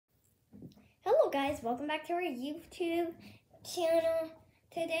guys, welcome back to our YouTube channel.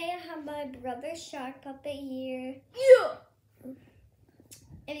 Today I have my brother Shark Puppet here. Yeah!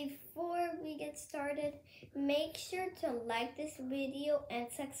 And before we get started, make sure to like this video and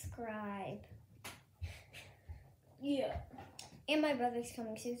subscribe. Yeah. And my brother's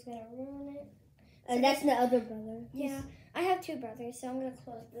coming, so he's gonna ruin it. And that's the other brother. Yeah, I have two brothers, so I'm gonna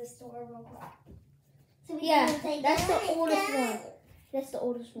close this door real quick. So That's the oldest one. That's the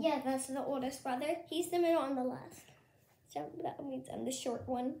oldest one. Yeah, that's the oldest brother. He's the middle on the left. So that means I'm the short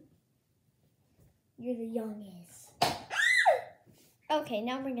one. You're the youngest. Okay,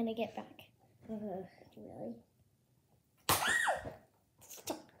 now we're gonna get back. Really?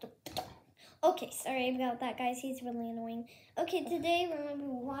 Okay, sorry about that, guys. He's really annoying. Okay, today we're gonna be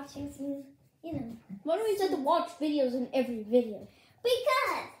watching some, Why do we have to watch videos in every video?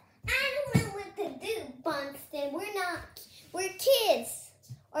 Because I don't know what to do, Bunston. We're kids.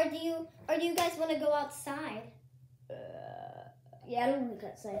 Or do you guys want to go outside? Yeah, I don't want to go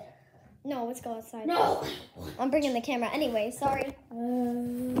outside. No, let's go outside. No. I'm bringing the camera anyway. Sorry.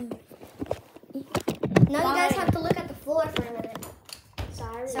 Now you guys have to look at the floor for a minute.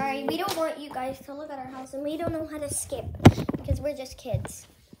 Sorry, we don't want you guys to look at our house, and we don't know how to skip because we're just kids.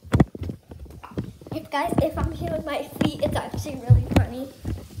 If I'm here with my feet, it's actually really funny.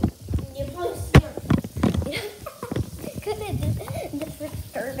 You probably see them. Couldn't just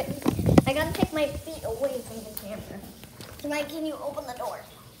disturb it. I gotta take my feet away from the camera. Mike, can you open the door?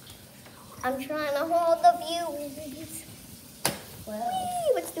 I'm trying to hold the view. Wow.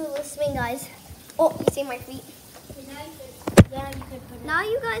 Whee! Let's do a little swing, guys. Oh, you see my feet? Yeah, you could put it. Now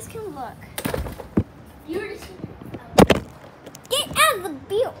you guys can look. You're just Get out of the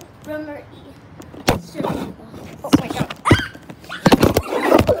view. Remember, Oh my god.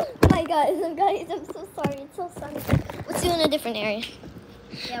 My guys, I'm so sorry. It's so sunny. Let's do it in a different area.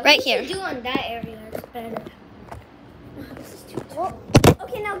 Yeah, Right here. Do on that area. It's better. This is too Well,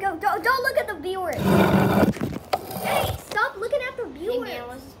 okay, now go. Don't look at the viewers. Hey, stop looking at the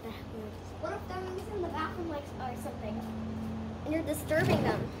viewers. What if they're in the bathroom or something? And you're disturbing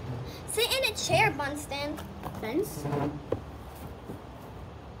them. Sit in a chair, Bunston. Fence?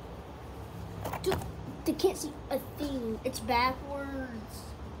 Dude, they can't see a thing. It's backwards.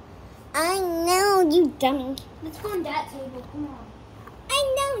 I know, you dummy. Let's go on that table. Come on.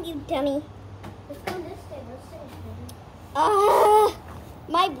 I know, you dummy. Let's go on this table.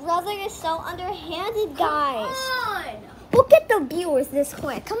 My brother is so underhanded, guys. Come on. We'll get the viewers this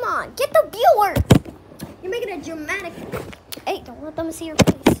quick. Come on, get the viewers. You're making a dramatic. Hey, don't let them see your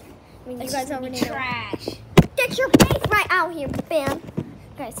face. I mean, you guys already know. Trash. Get your face right out here, man.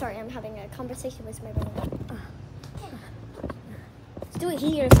 Okay, sorry, I'm having a conversation with my brother. Let's do it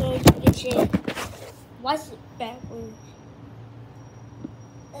here so we can get shit. Why is it backwards?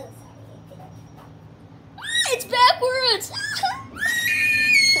 Oh, It's backwards.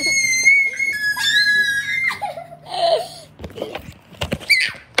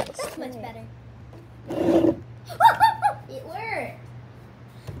 That's much better. It worked.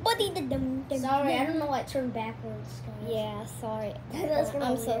 Sorry, I don't know why it turned backwards. Guys. Yeah, sorry. That's kinda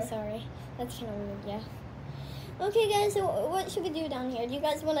I'm so weird. sorry. That's kind of weird, yeah. Okay, guys, so what should we do down here? Do you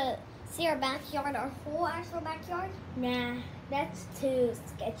guys want to see our backyard, our whole actual backyard? Nah, that's too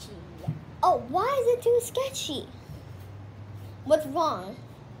sketchy. Oh, why is it too sketchy? What's wrong?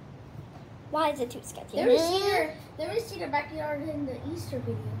 Why is it too sketchy? They already seen their backyard in the Easter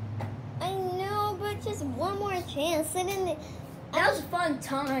video. I know, but just one more chance. Sit in the... That was fun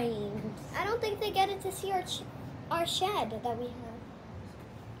times. I don't think they get it to see our shed that we have.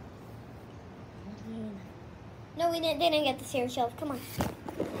 No, we didn't. They didn't get to see our shelf. Come on,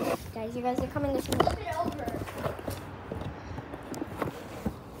 guys. You guys are coming this way. Flip it over.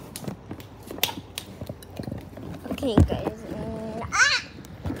 Okay, guys.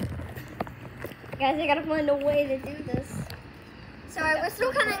 Guys, I gotta find a way to do this. Sorry, we're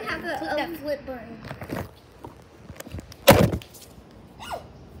still kind of have Click that flip button.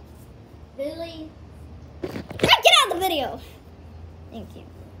 Really? Get out of the video. Thank you.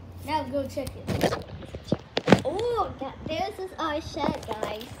 Now go check it. Oh, this is our shed,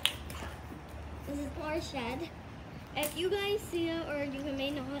 guys. This is our shed. If you guys see it, or you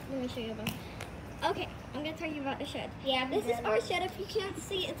may not, let me show you about. Okay, I'm gonna tell you about the shed. Yeah, This is our shed. If you can't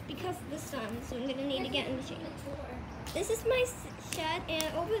see, it's because of the sun. So I'm gonna need to get in the shade. This is my shed,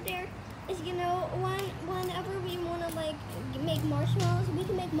 and over there is, whenever we want to make marshmallows, we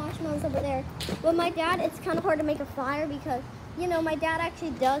can make marshmallows over there. With my dad, it's kind of hard to make a fire because, my dad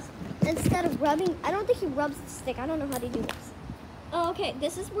actually does, instead of rubbing, I don't think he rubs the stick. I don't know how to do this. Oh, okay,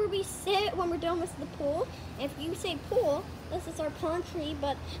 this is where we sit when we're done with the pool. If you say pool, this is our palm tree,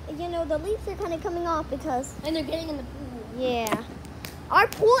 but you know, the leaves are kind of coming off because... And they're getting in the pool. Yeah. Our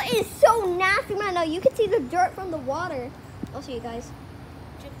pool is so nasty right now. You can see the dirt from the water. I'll show you guys.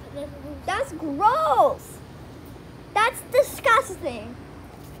 That's gross. That's disgusting.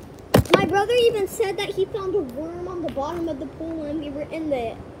 My brother even said that he found a worm on the bottom of the pool when we were in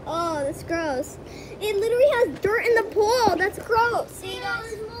there. Oh, that's gross. It literally has dirt in the pool. That's gross. See,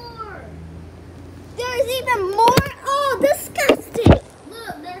 There's more. There's even more. Oh, disgusting.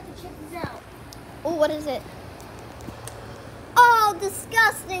 Look, there's the chickens out. Oh, what is it? Oh,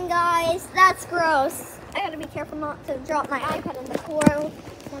 disgusting, guys. That's gross. I gotta be careful not to drop my iPad in the pool.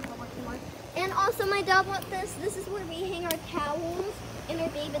 It's not gonna work anymore. And also, my dad wants this. This is where we hang our towels and our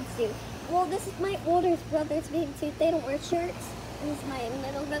bathing suit. Well, this is my older brother's bathing suit. They don't wear shirts. This is my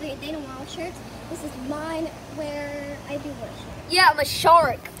middle brother. They don't wear shirts. This is mine where I do wear shirts. Yeah, I'm a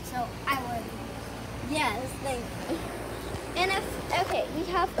shark. So I wear these. Yes, thank you. And okay, we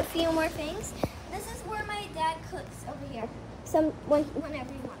have a few more things. This is where my dad cooks over here.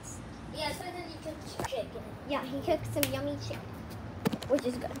 Whenever he wants. Yeah, so then you cook chicken. Yeah, he cooks some yummy chicken, which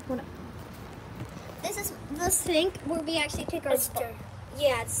is good. Hold on. This is the sink where we actually take our... It's dirty.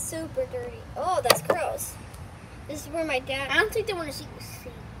 Yeah, it's super dirty. Oh, that's gross. This is where my dad... I don't think they want to see the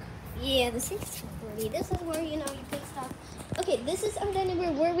sink. Yeah, the sink's dirty. This is where, you know, you put stuff. Okay, this is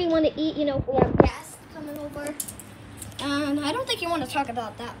where we want to eat, you know, if we have guests coming over. I don't think you want to talk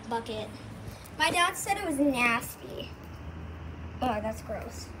about that bucket. My dad said it was nasty. Oh, that's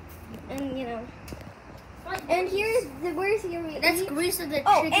gross. And, you know... And here's where's your... That's grease of the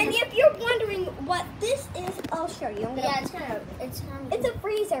chicken. Oh, and if you're wondering what this is, I'll show you. Yeah, it's a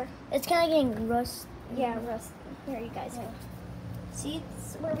freezer. It's kind of getting rust. Yeah, rust. Here, you guys go. See,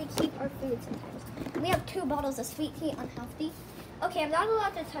 it's where we keep our food sometimes. We have 2 bottles of sweet tea, unhealthy. Okay, I'm not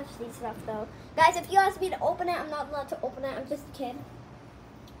allowed to touch these stuff, though. Guys, if you ask me to open it, I'm not allowed to open it. I'm just a kid.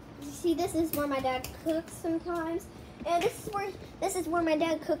 You see, this is where my dad cooks sometimes. And this is where my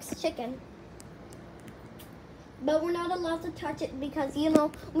dad cooks chicken. But we're not allowed to touch it because, you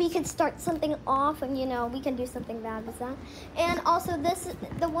know, we could start something off and, you know, we can do something bad with that. And also this,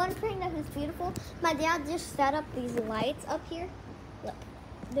 the one thing that is beautiful, my dad just set up these lights up here. Look,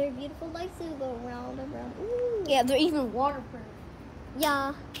 they're beautiful lights that go round and round. Ooh. Yeah, they're even waterproof.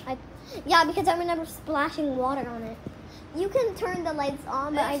 Yeah, yeah, because I remember splashing water on it. You can turn the lights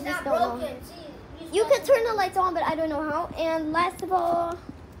on, but I just don't know. See, you can turn the lights on, but I don't know how. And last of all,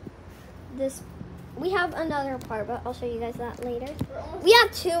 we have another part, but I'll show you guys that later. We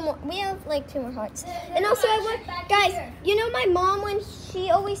have 2 more. We have like 2 more hearts. And also, guys, you know my mom when she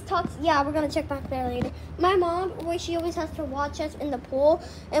always talks. Yeah, we're gonna check back there later. My mom, where she always has to watch us in the pool,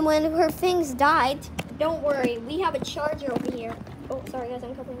 and when her things died, don't worry, we have a charger over here. Oh, sorry guys,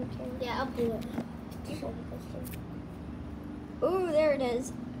 I'm covering the camera. Yeah, I'll do it. Ooh, there it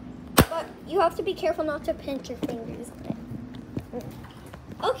is. But you have to be careful not to pinch your fingers on it.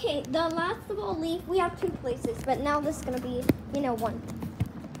 Okay, the last of all leaf, we have 2 places, but now this is gonna be, you know, 1.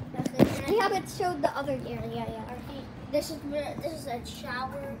 We haven't showed the other, yeah. This is a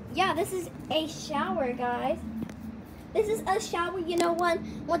shower. Yeah, this is a shower, guys. This is a shower, you know,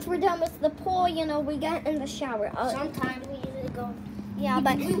 once we're done with the pool, you know, we get in the shower. Sometimes we usually go. Yeah,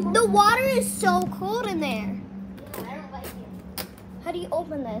 but the water is so cold in there. Yeah, I don't like it. How do you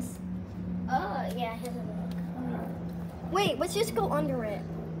open this? Oh, yeah, here's a look. Wait, let's just go under it.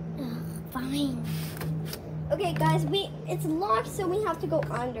 Fine. Okay, guys, it's locked, so we have to go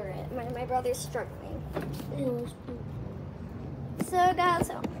under it. My brother's struggling. So, guys,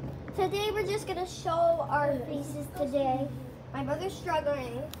 today we're just gonna show our faces today. My brother's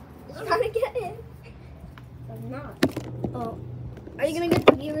struggling. He's trying to get in. I'm not. Oh, are you gonna get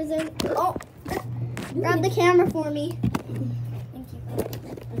the viewers in? Oh, grab the camera for me. Thank you.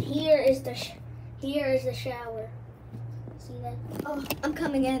 And here is the shower. See that? Oh, I'm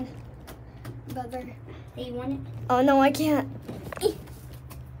coming in. Brother. Hey, you want it? Oh, no, I can't.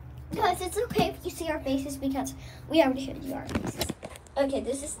 Guys, it's okay if you see our faces because we already showed you our faces. Okay,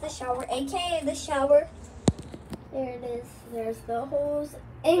 this is the shower, aka the shower. There it is. There's the hose.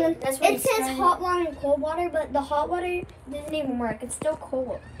 And it says hot water and cold water, but the hot water doesn't even work. It's still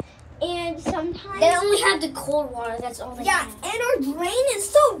cold. And sometimes... They only have the cold water. That's all they have. Yeah, and our drain is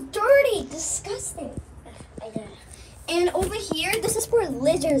so dirty. Disgusting. And over here, this is where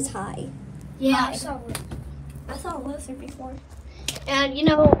lizards hide. Yeah, I saw a lizard before. And, you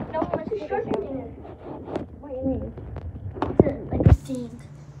know, no one wants to take a shower. What do you mean? It's like a thing.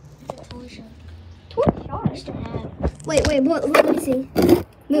 It's a toy shop. Toy shop? Used to have. Wait, let me see.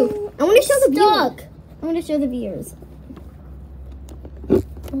 Move. I want to show the viewers. I want to show the viewers.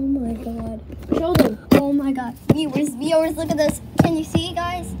 Oh my god. Show them. Oh my god. Viewers, look at this. Can you see it,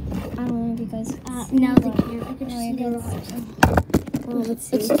 guys? I don't know if you guys Now they can't. I can just see the rocks. Oh, let's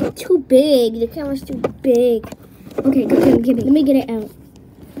see. It's too big. The camera's too big. Okay, give me. Let me get it out.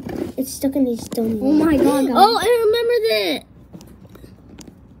 It's stuck in these stone Oh my god, guys. Oh, I remember that.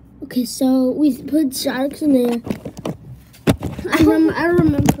 Okay, so we put sharks in there. I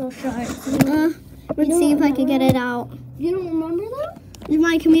remember those sharks. Let's see if I can get it out. You don't remember that?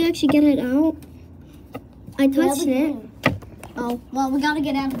 Can we actually get it out? I touched it. Can. Oh, well, we gotta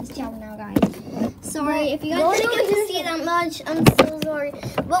get out of this channel now, guys. Sorry, if you guys didn't get to see that much, I'm so sorry.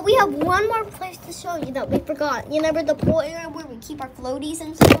 But we have one more place to show you that we forgot. You remember the pool area where we keep our floaties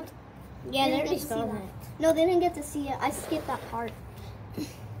and stuff? Yeah, They they didn't already get to see saw that. that. No, they didn't get to see it. I skipped that part.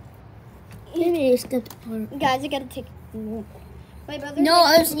 Maybe you stepped apart. Guys, I gotta take... My brother...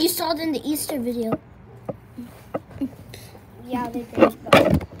 No, you saw it in the Easter video. Yeah, they did.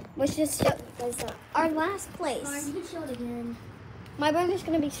 But let's just show you guys our last place. You can show it again. My brother's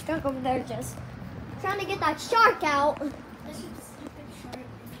gonna be stuck over there just trying to get that shark out.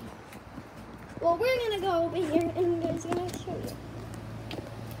 Well, we're gonna go over here and there's gonna show you.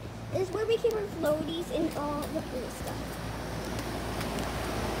 This is where we keep our floaties and all the cool stuff.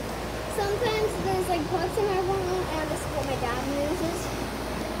 Sometimes there's like bugs in our room, and this is what my dad uses.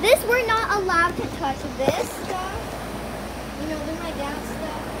 This, we're not allowed to touch this stuff. You know, they're my dad's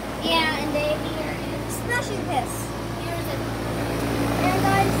stuff. Yeah, and they here, especially this. Here's it. And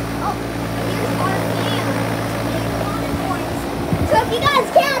guys, oh, here's our fan. So if you guys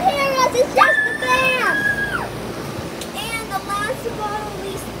can't hear us, it's just the fan. And the last but not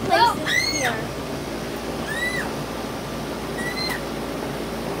least place is here.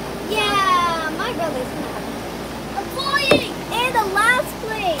 Yeah, my brother's not. I'm flying! And the last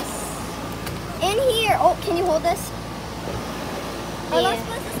place. In here. Oh, can you hold this? Our last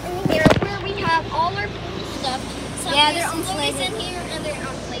place is in here where we have all our pool stuff. Some Yeah, some they're floaties unplated. in here and they're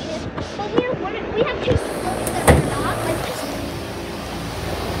unplated. But we have two floaties that are not like this.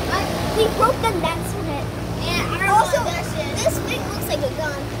 We broke the nets with it. And also, this thing looks like a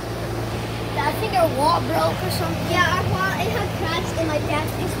gun. I think our wall broke or something. Yeah, our wall, it had cracks in my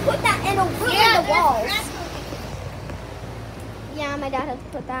dad's face. Put that in a room in the walls. Yeah, my dad had to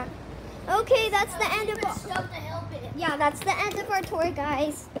put that. Okay, that's the end of our... Yeah, that's the end of our tour,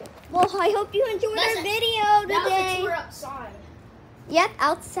 guys. Well, I hope you enjoyed our video today. That was a tour outside. Yep,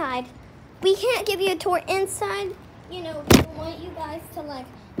 outside. We can't give you a tour inside. You know, we want you guys to, like,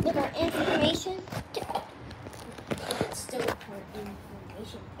 look at our information. It's still part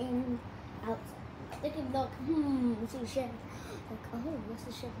information in outside. They can look, what's the chef? Like, oh, what's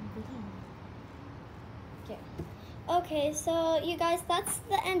the chef video? Okay, so you guys, that's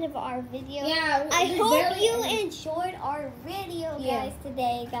the end of our video. Yeah, I the hope very you end. enjoyed our video, Yeah. guys,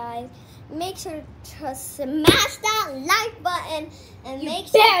 today, guys. Make sure to smash that like button and make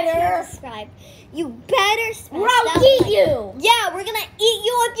sure to subscribe. You better smash that We'll eat like- you! Yeah, we're gonna eat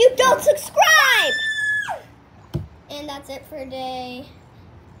you if you don't subscribe. And that's it for today.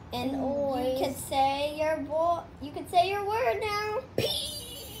 And you can say your